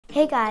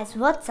Hey guys,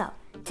 what's up?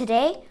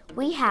 Today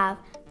we have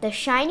the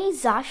Shiny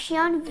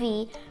Zacian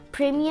V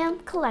Premium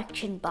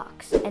Collection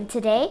Box, and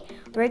today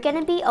we're going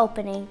to be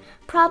opening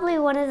probably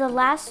one of the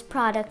last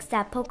products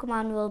that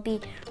Pokemon will be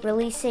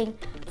releasing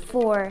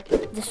for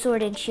the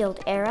Sword and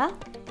Shield era,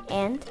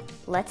 and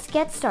let's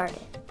get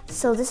started.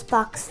 So this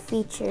box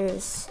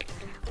features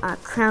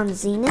Crown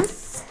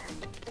Zenith,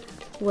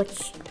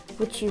 which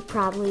you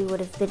probably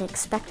would have been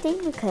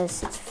expecting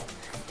because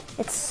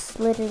it's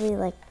literally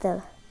like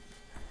the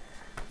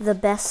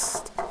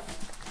best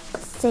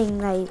thing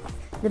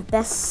the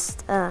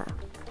best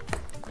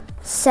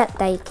set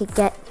that you could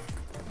get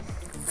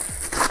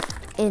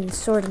in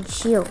Sword and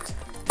Shield.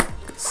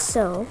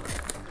 So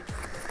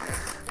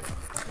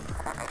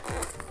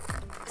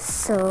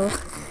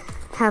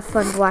have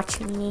fun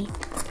watching me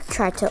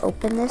try to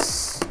open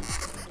this.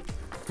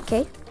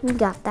 Okay, we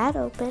got that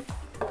open.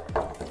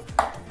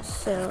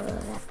 So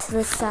that to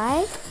the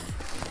side,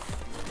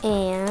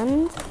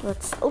 and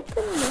let's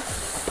open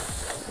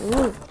this.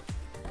 Ooh.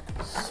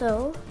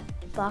 So,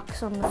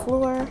 box on the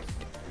floor.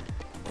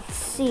 Let's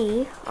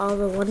see all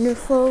the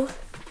wonderful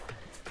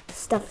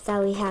stuff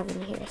that we have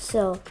in here.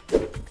 So,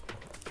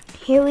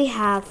 here we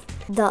have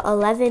the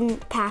 11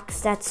 packs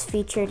that's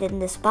featured in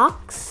this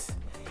box.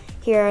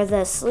 Here are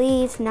the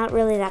sleeves, not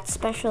really that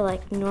special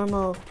like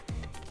normal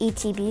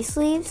ETB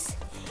sleeves.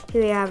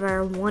 Here we have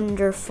our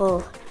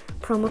wonderful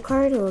promo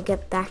card. We'll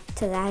get back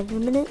to that in a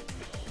minute.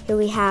 Here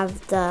we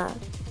have the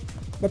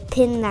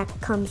pin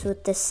that comes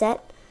with this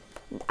set.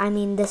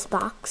 This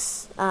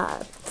box,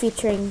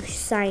 featuring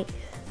Shiny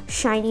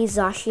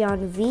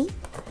Zacian V.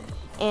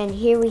 And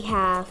here we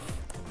have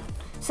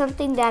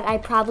something that I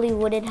probably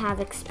wouldn't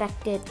have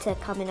expected to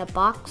come in a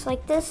box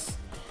like this,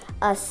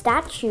 a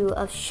statue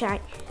of Shiny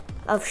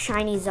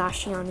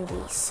Zacian V.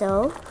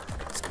 So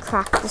let's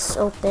crack this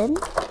open.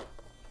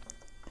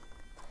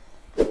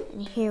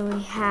 And here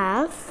we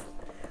have,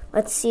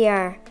 let's see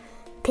our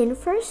pin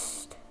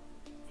first.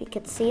 If you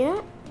can see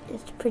that,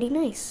 it's pretty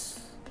nice.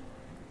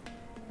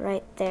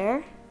 Right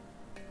there,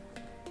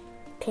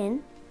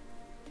 pin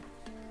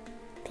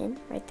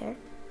right there.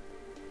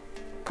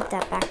 Put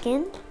that back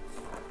in.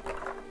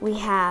 We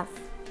have,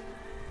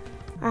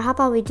 or how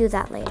about we do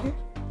that later?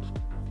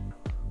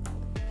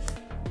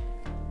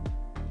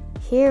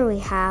 Here we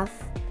have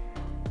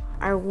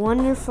our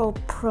wonderful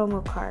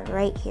promo card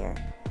right here.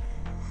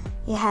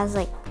 It has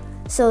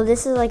so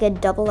this is like a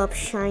double up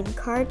shine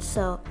card.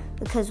 So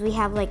because we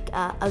have like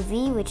a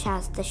V which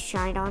has the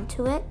shine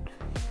onto it,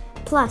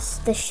 plus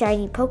the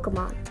shiny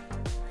Pokemon.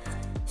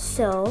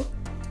 So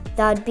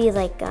that would be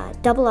like a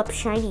double up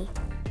shiny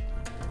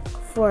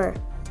for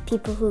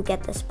people who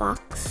get this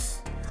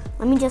box.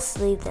 Let me just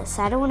leave this.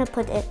 I don't want to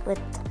put it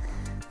with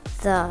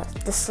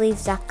the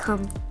sleeves that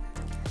come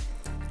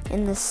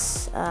in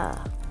this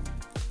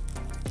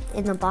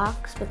in the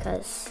box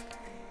because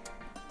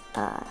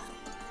I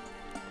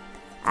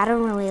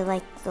don't really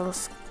like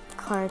those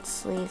card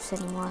sleeves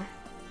anymore.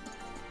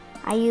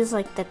 I use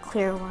like the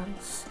clear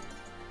ones.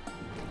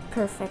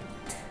 Perfect.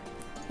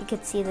 You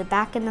can see the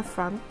back and the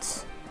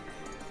front,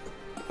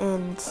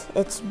 and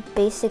it's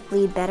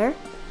basically better.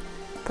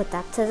 Put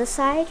that to the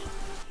side.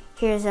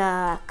 Here's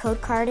a code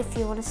card if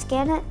you want to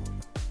scan it.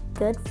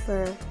 Good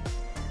for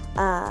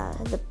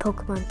the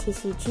Pokemon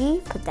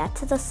TCG. Put that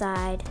to the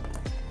side.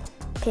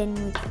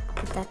 Pin,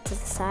 put that to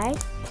the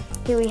side.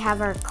 Here we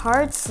have our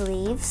card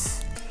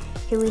sleeves.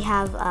 Here we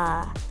have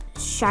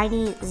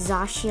Shiny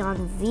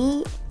Zacian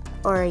V,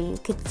 or you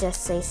could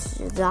just say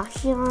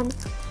Zacian.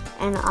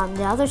 And on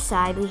the other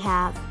side, we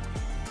have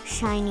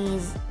Shiny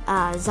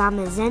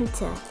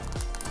Zamazenta.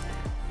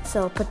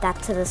 So put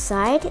that to the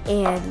side.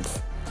 And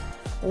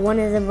one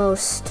of the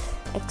most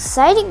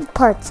exciting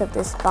parts of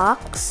this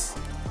box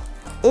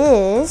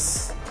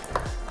is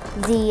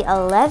the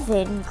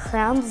 11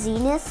 Crown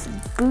Zenith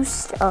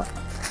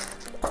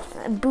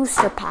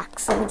booster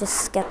packs. Let me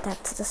just get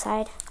that to the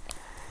side.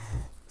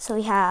 So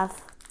we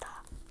have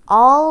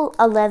all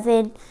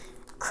 11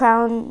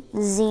 Crown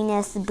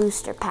Zenith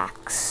booster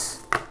packs.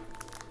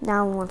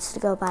 Now one wants to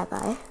go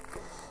bye-bye.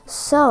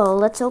 So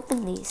let's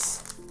open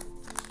these.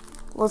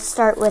 We'll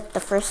start with the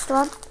first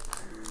one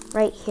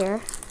right here.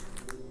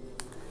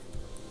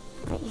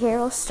 Right here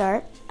we'll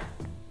start.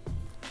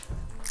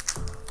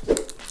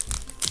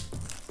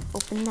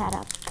 Open that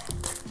up.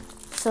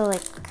 So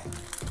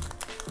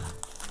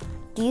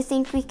do you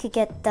think we could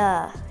get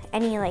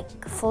any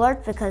full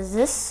art? Because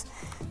this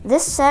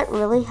set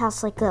really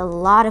has a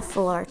lot of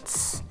full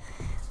arts.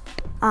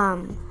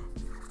 And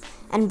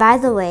by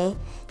the way,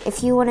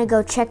 if you want to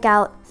go check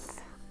out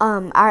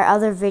our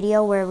other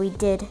video where we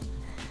did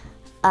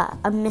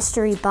a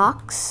mystery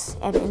box,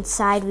 and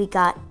inside we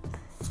got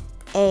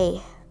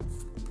a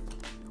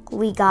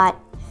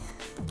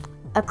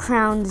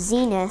Crown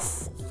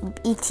Zenith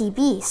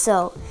ETB.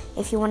 So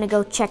if you want to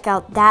go check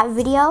out that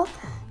video,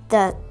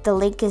 the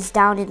link is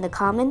down in the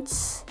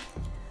comments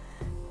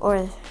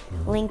or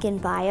link in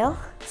bio.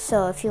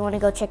 So if you want to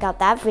go check out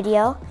that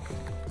video,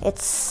 it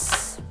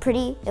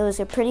was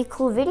a pretty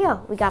cool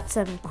video. We got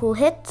some cool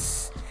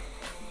hits,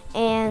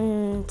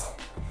 and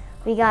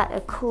we got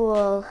a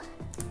cool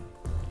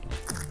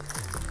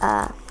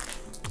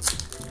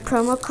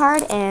promo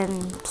card,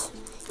 and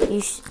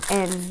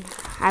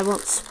I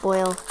won't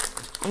spoil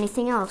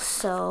anything else.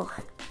 So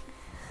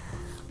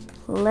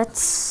let's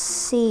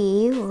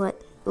see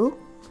what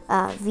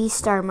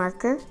V-Star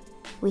marker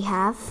we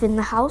have in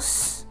the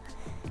house.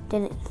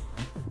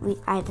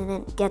 I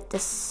didn't get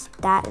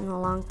that in a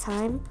long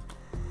time.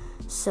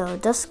 So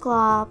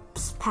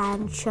Dusclops,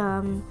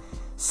 Pancham,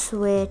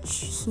 Switch,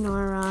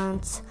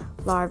 Snorunt,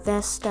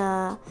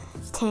 Larvesta,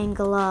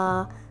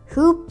 Tangela,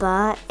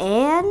 Hoopa,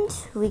 and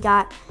we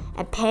got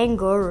a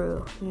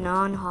Pangoro,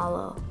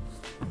 non-holo.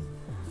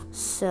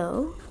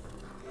 So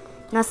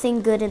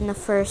nothing good in the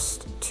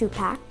first 2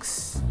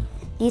 packs.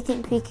 Do you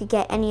think we could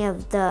get any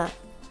of the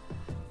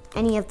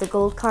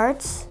gold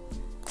cards?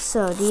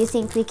 So do you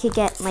think we could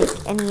get like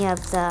any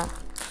of the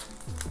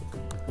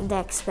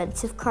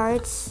expensive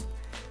cards?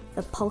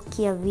 The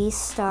Palkia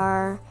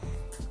V-Star,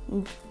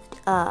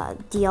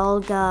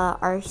 Dialga,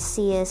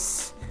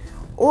 Arceus,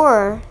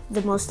 or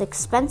the most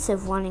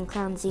expensive one in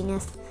Crown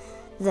Zenith,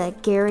 the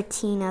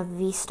Giratina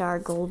V-Star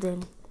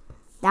Golden.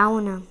 That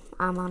one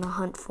I'm on a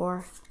hunt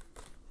for.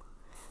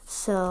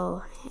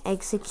 So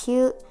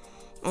Execute,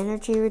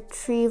 Energy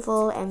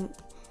Retrieval, and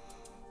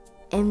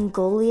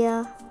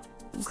Empoleon,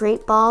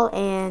 Great Ball,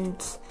 and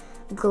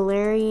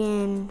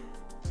Galarian.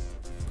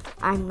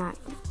 I'm not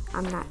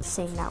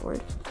saying that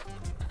word.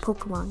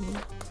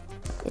 Pokémon.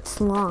 It's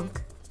long.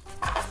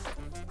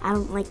 I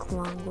don't like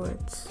long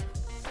words.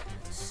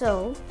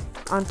 So,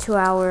 on to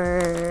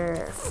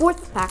our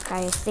 4th pack,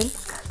 I think.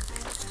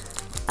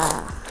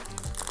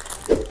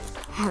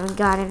 Haven't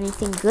got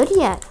anything good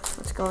yet.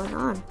 What's going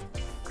on?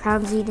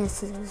 Crown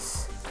Zenith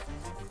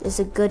is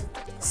a good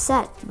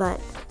set, but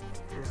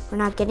we're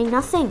not getting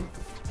nothing.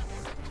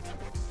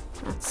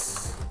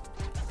 That's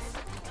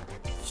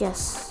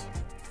just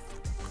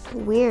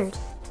weird.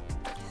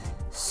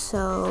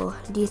 So,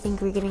 do you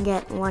think we're gonna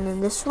get one in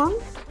this one?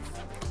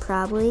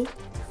 Probably.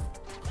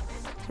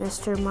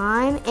 Mr.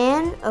 Mime,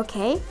 and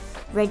okay,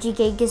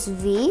 Regigigas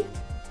V.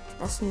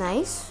 That's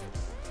nice.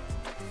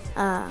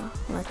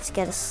 Let's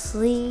get a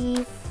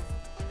sleeve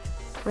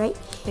right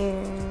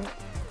here.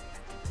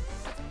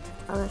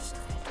 Other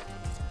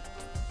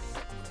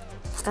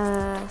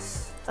side.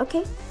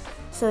 Okay,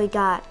 so we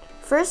got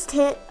first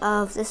hit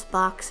of this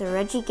box, a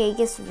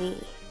Regigigas V.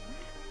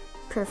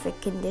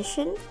 Perfect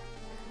condition.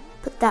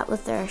 Put that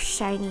with our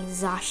shiny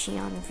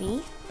Zacian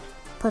V.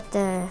 Put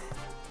the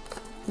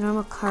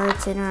normal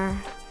cards in our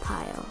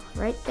pile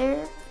right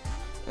there.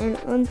 And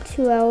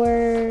onto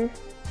our,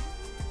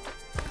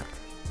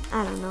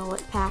 I don't know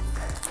what pack.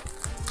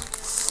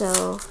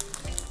 So,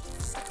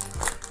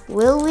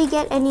 will we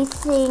get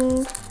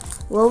anything?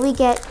 Will we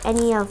get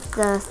any of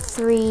the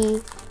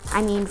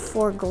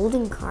 4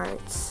 golden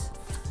cards?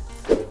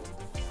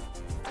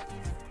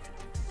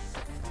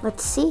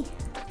 Let's see.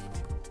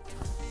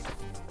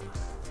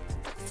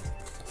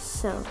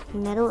 So,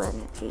 Metal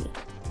Energy,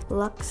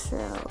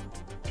 Luxro,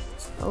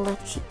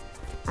 Lechi,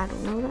 I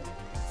don't know that.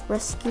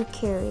 Rescue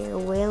Carrier,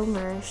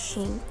 Whalmer,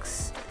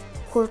 Shinx,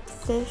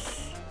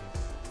 Corkfish,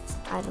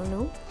 I don't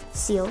know.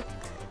 Seal,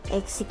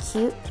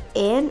 Execute,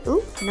 and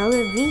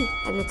another V,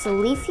 and it's a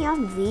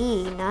Leafeon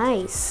V.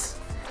 Nice.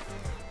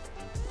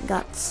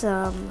 Got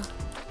some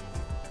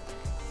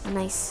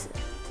nice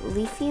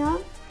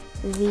Leafeon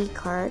V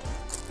card.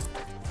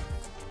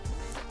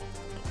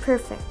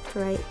 Perfect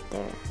right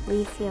there.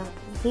 Leafeon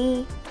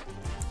V.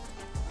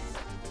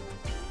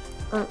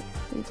 Oh,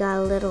 we got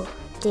a little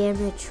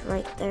damage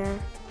right there.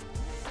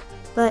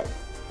 But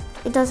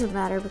it doesn't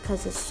matter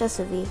because it's just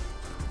a V.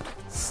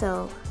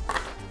 So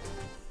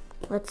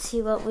let's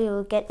see what we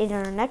will get in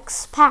our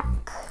next pack.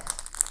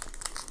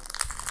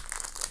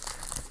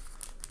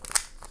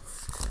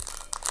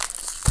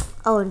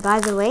 Oh, and by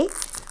the way,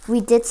 we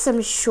did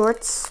some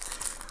shorts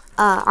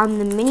on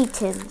the mini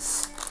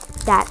tins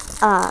that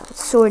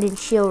Sword and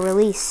Shield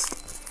released.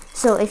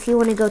 So if you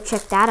want to go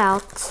check that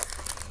out,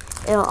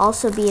 it'll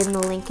also be in the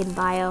link in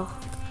bio.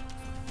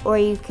 Or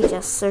you could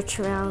just search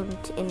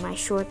around in my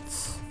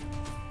shorts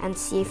and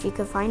see if you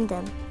could find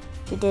them.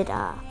 We did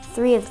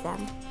 3 of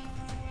them.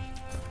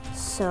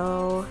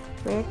 So,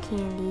 Rare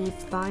Candy,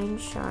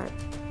 Bind Sharp,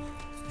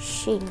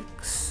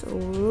 Shinx,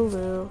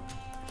 Lulu,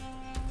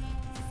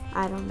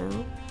 I don't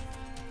know.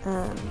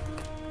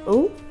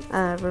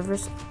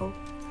 Reverse. Oh,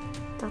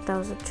 thought that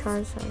was a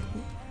Charizard.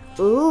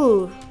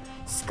 Ooh,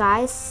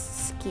 Sky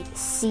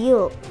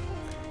Seal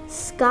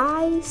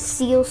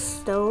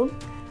Stone.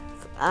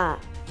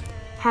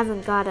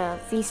 Haven't got a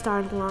V-Star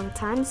in a long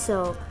time,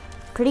 so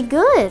pretty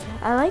good.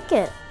 I like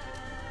it.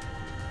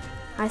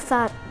 I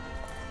thought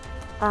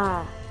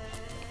I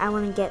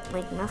want to get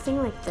like nothing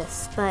like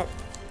this, but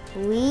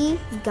we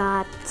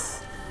got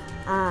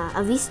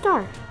a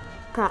V-Star.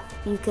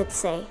 You could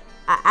say.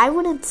 I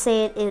wouldn't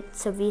say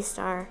it's a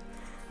V-Star,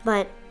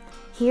 but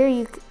here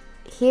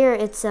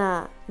it's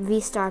a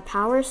V-Star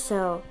power,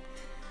 so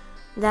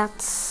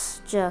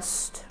that's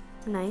just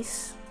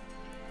nice.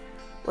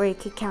 Or you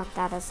could count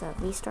that as a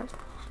V-Star.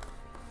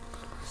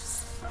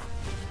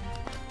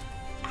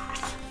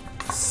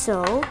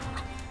 So,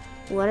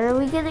 what are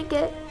we gonna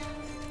get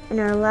in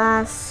our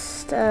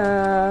last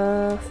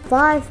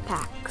 5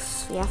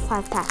 packs? We have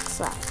 5 packs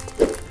left.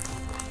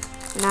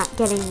 We're not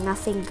getting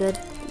nothing good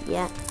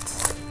yet.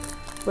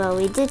 Well,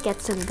 we did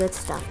get some good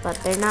stuff, but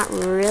they're not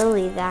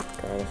really that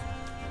good.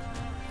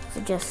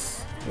 They're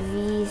just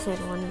V's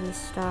and 1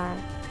 V-Star,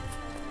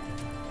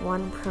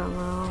 1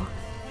 promo.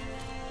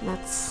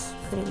 That's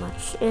pretty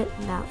much it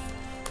now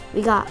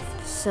we got.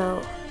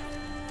 So,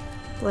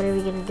 what are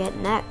we gonna get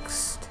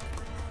next?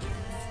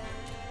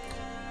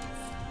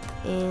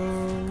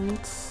 And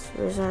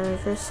where's our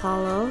reverse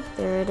holo?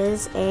 There it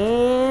is.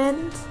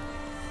 And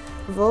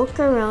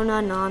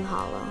Volcarona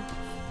non-holo.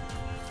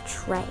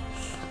 Trash.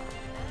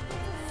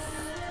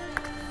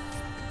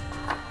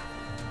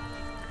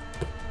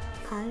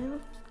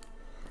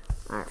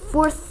 Our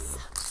fourth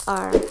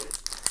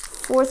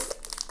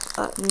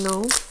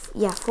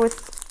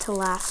to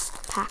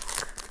last pack.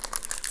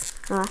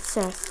 No, that's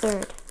our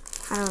third.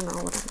 I don't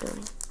know what I'm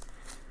doing.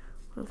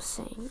 What I'm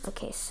saying.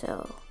 Okay,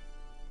 so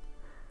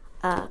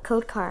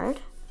code card.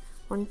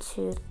 1,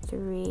 2,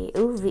 3.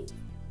 Ooh,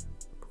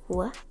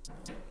 what?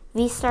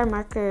 V-Star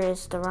marker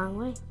is the wrong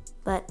way,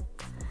 but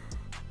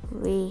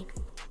we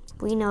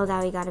know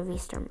that we got a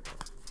V-Star.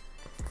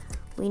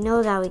 We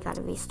know that we got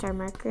a V-Star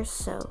marker,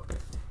 so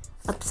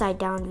upside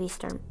down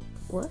V-Star.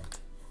 What?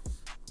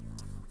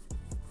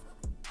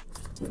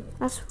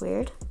 That's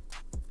weird.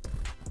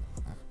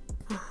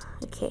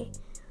 Okay,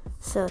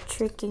 so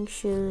Tricking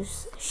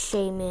Shoes,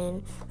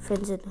 Shaman,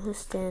 Friends in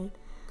Houston,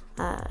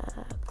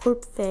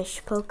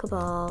 Corpfish,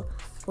 Pokeball,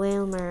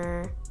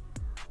 Whalmer,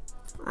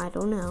 I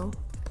don't know,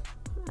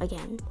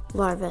 again,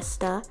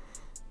 Larvesta,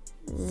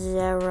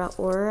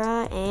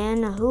 Zeraora,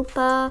 and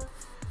Hoopa,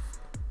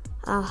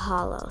 a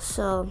holo.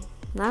 So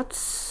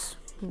that's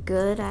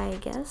good, I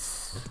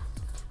guess.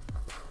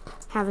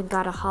 Haven't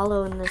got a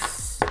holo in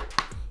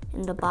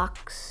the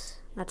box.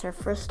 That's our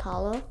first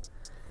holo.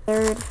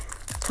 Third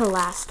to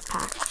last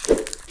pack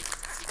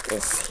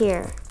is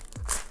here.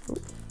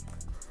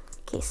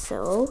 Okay,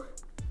 so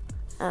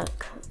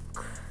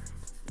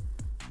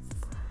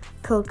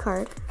code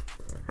card,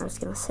 I was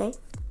gonna say.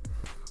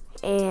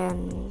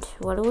 And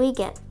what do we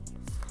get?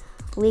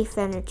 Leaf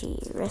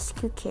Energy,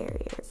 Rescue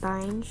Carrier,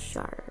 Bind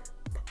Sharp,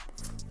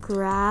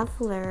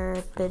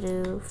 Graveler,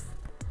 Bidoof,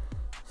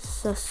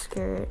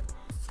 Suskirt,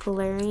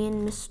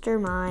 Galarian, Mr.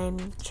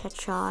 Mime,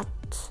 Chechot,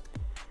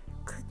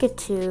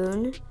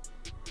 Cricketune,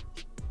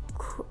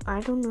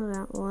 I don't know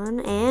that one,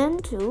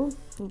 and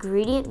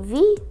Ingredient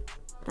V.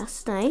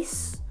 That's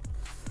nice.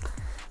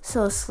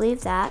 So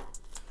sleeve that.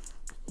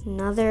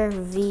 Another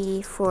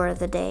V for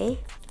the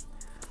day.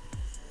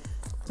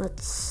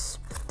 Let's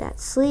put that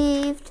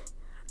sleeved.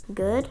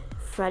 Good.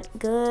 Front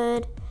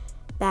good.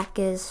 Back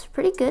is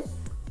pretty good.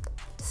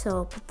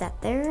 So put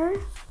that there.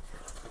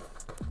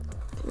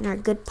 In our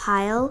good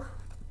pile.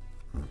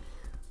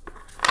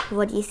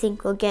 What do you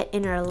think we'll get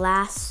in our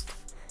last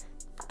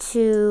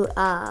 2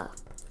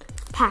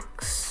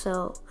 packs?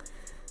 So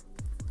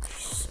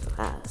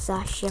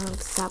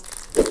Zamazenta.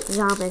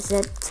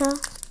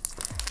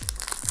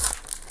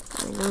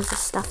 My nose is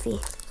stuffy.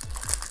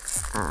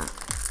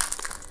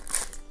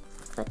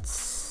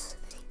 Let's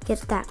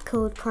get that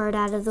code card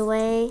out of the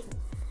way.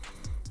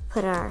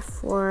 Put our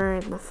 4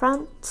 in the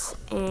front,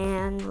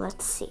 and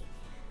let's see.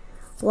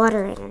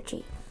 Water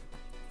Energy.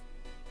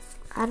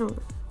 I don't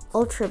know.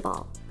 Ultra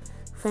Ball.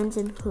 Friends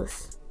in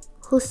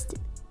Houston.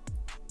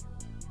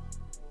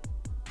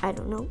 I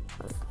don't know.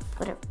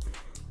 Whatever.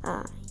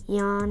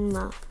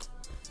 Yanma.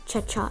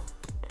 Chechot.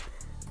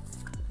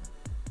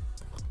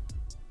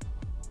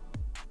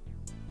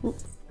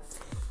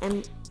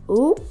 And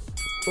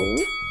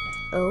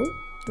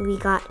we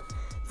got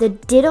the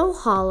Ditto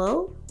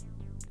Holo.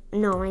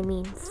 No, I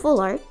mean full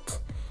art.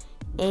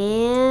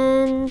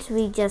 And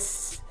we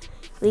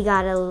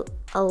got a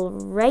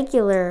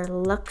regular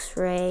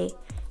Luxray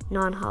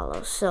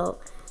non-holo. So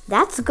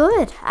that's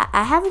good.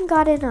 I haven't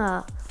gotten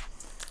a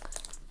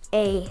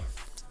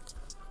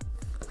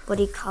what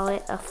do you call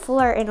it? A full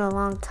art in a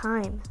long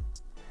time.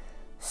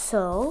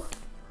 So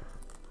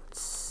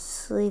let's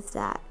sleeve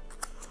that.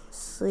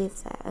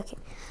 Okay.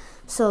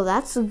 So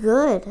that's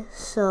good.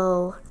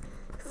 So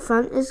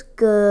front is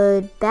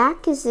good.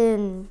 Back is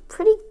in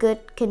pretty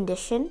good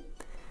condition.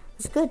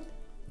 It's good.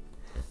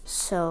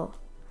 So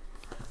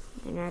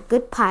in our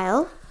good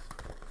pile,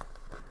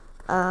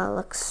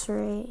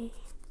 Luxray,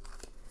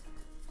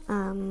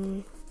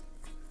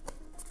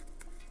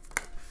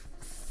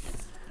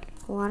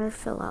 water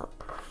fill out.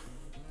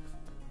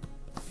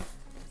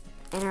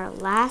 And our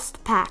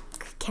last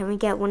pack. Can we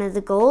get one of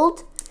the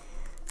gold?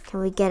 Can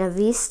we get a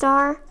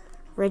V-Star?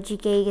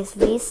 Regigigas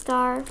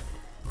V-Star?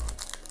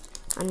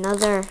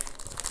 Another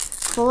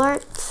full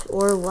art?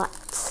 Or what?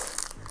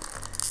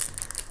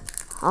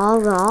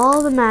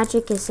 All the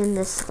magic is in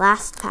this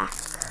last pack.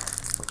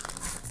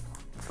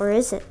 Or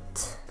is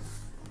it?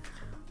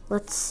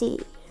 Let's see.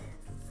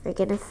 We're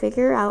gonna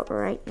figure out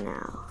right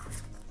now.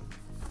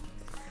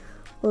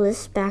 Well,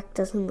 this back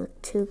doesn't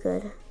look too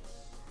good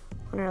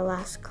on our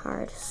last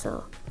card,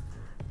 so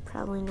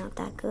Probably not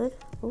that good.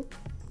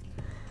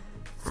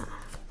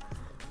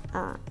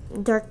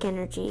 Dark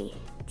Energy,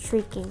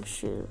 Shrieking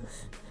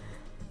Shoes,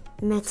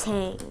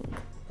 Metang,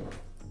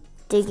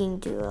 Digging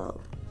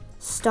Duo,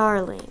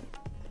 Starling,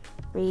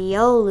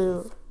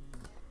 Riolu,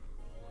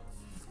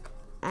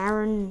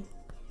 Aaron,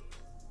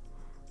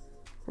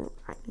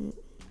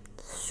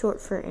 short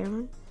for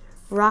Aaron,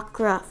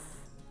 Rockruff,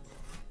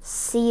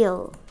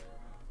 Seal,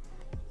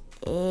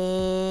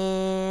 and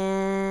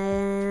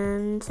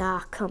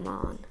come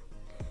on.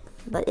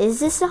 But is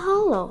this a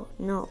holo?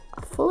 No,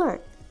 a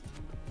flirt.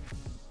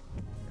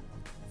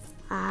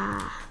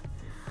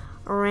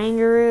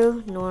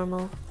 Oranguru,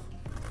 normal.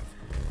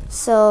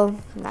 So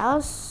that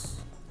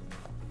was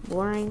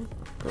boring.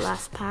 The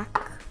last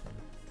pack.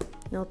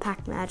 No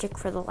pack magic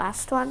for the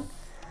last one.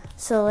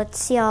 So let's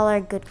see all our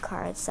good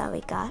cards that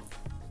we got.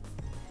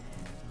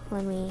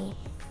 Let me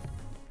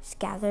just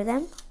gather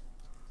them.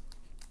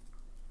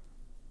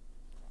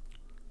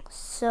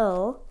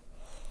 So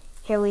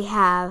here we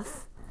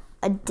have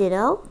a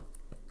Ditto.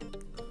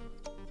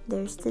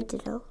 There's the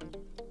Ditto.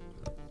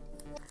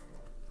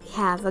 We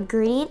have a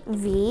Green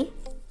V,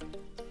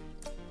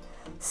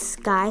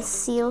 Sky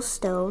Seal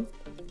Stone.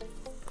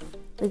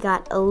 We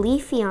got a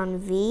Leafeon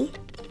V,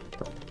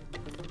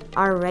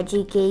 our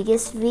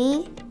Regigigas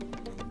V,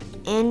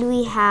 and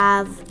we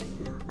have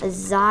a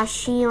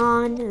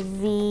Zacian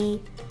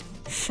V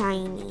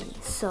Shiny.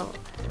 So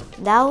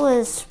that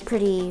was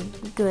pretty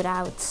good,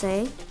 I would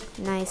say.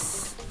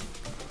 Nice.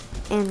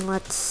 And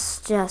let's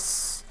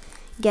just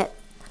get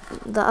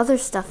the other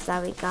stuff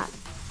that we got.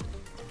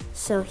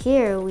 So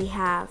here we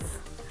have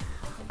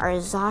our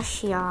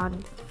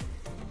Zacian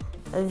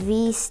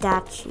V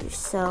statue.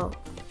 So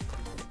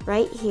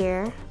right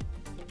here,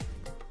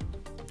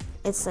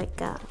 it's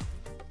like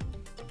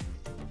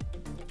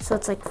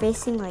it's like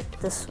facing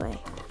like this way.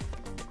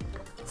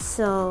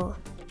 So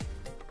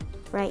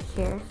right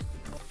here,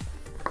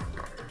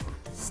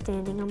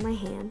 standing on my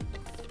hand.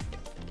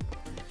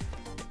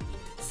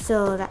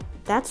 So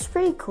that's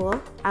pretty cool.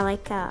 I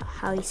like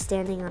how he's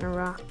standing on a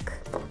rock.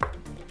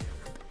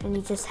 And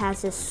he just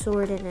has his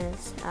sword in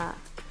his,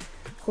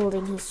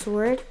 holding his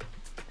sword.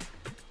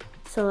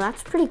 So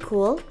that's pretty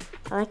cool.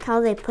 I like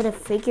how they put a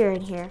figure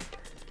in here.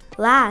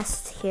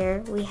 Last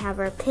here, we have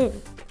our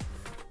pin.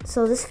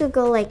 So this could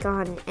go like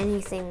on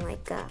anything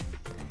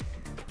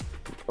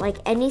like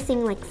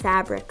anything like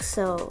fabric.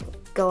 So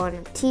go on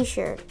a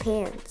t-shirt,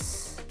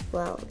 pants.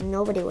 Well,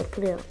 nobody would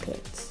put it on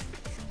pants.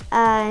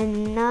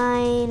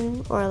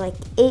 9 or like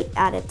 8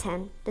 out of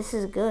 10. This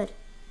is good.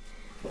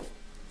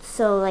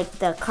 So like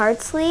the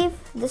card sleeve,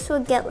 this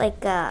would get like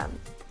 7.5,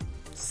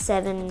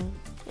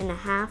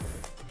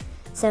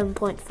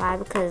 7.5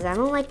 because I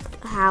don't like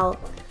how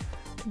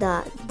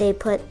they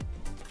put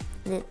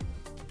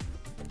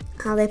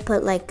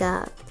like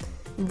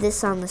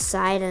this on the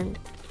side and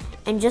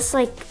just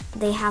like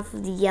they have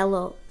the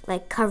yellow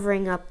like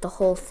covering up the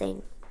whole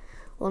thing.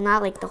 Well,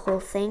 not like the whole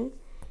thing,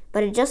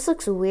 but it just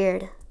looks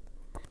weird.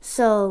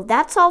 So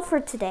that's all for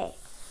today,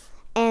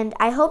 and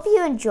I hope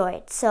you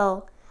enjoyed.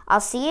 So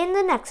I'll see you in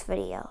the next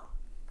video.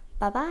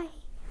 Bye-bye.